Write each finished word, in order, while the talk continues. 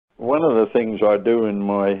one of the things I do in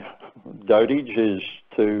my dotage is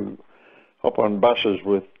to hop on buses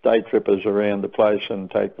with day trippers around the place and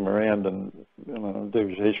take them around and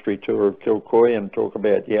do a history tour of Kilcoy and talk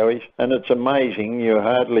about Yowies. And it's amazing, you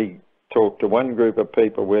hardly talk to one group of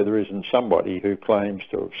people where there isn't somebody who claims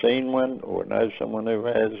to have seen one or knows someone who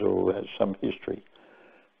has or has some history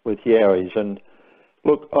with Yowies. And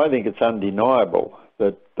look, I think it's undeniable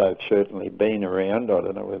that they've certainly been around. I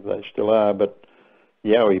don't know whether they still are, but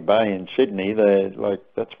Yowie Bay in Sydney,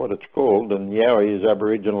 that's what it's called, and Yowie is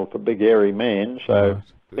Aboriginal for big hairy man, so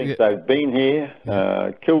I think they've been here.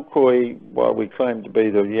 Kilcoy, while we claim to be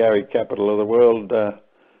the Yowie capital of the world,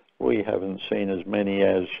 we haven't seen as many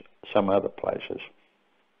as some other places.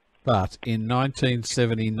 But in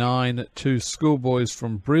 1979, two schoolboys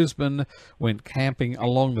from Brisbane went camping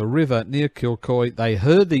along the river near Kilcoy. They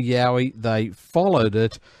heard the Yowie, they followed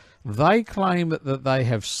it. They claim that they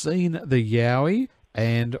have seen the Yowie,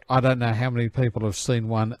 and I don't know how many people have seen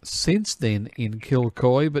one since then in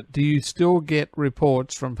Kilcoy, but do you still get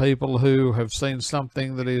reports from people who have seen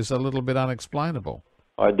something that is a little bit unexplainable?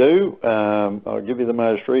 I do. I'll give you the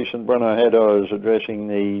most recent one I had. I was addressing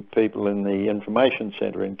the people in the information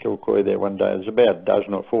centre in Kilcoy there one day. There's about a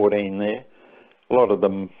dozen or 14 there. A lot of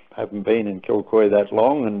them haven't been in Kilcoy that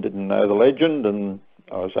long and didn't know the legend, and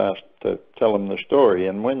I was asked to tell them the story.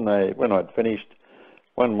 And when I'd finished,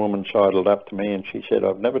 one woman sidled up to me and she said,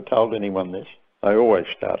 "I've never told anyone this." I always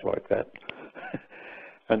start like that.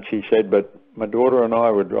 And she said, "But my daughter and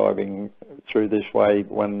I were driving through this way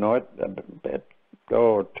one night about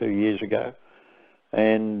 2 years ago,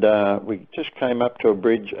 and we just came up to a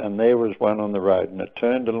bridge and there was one on the road, and it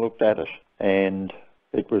turned and looked at us, and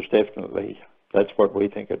it was definitely, that's what we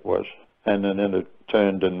think it was. And then it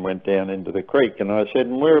turned and went down into the creek." And I said,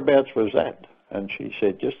 "And whereabouts was that?" And she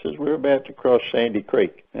said, "Just as we were about to cross Sandy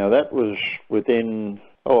Creek." Now that was within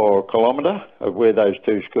a kilometre of where those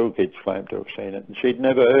two school kids claimed to have seen it, and she'd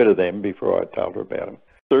never heard of them before I told her about them.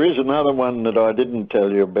 There is another one that I didn't tell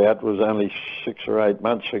you about. It was only 6 or 8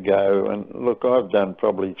 months ago, and look, I've done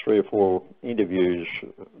probably 3 or 4 interviews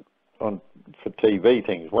for TV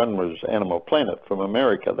things. One was Animal Planet from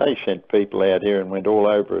America. They sent people out here and went all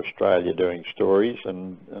over Australia doing stories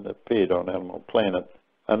and appeared on Animal Planet.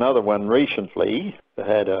 Another one recently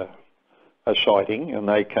had a sighting, and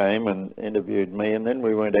they came and interviewed me, and then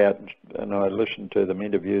we went out and I listened to them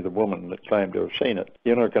interview the woman that claimed to have seen it.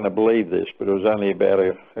 You're not going to believe this, but it was only about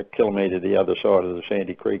a kilometre the other side of the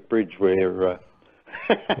Sandy Creek Bridge where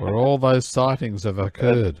all those sightings have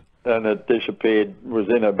occurred. And it disappeared, was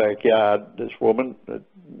in her backyard, this woman,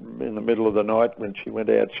 in the middle of the night when she went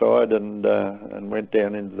outside and went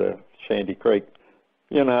down into the Sandy Creek.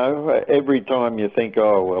 You know, every time you think,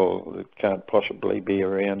 oh, well, it can't possibly be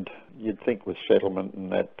around, you'd think with settlement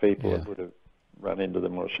and that people would have run into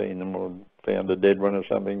them or seen them or found a dead one or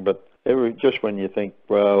something. But just when you think,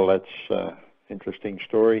 well, that's an interesting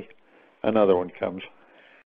story, another one comes.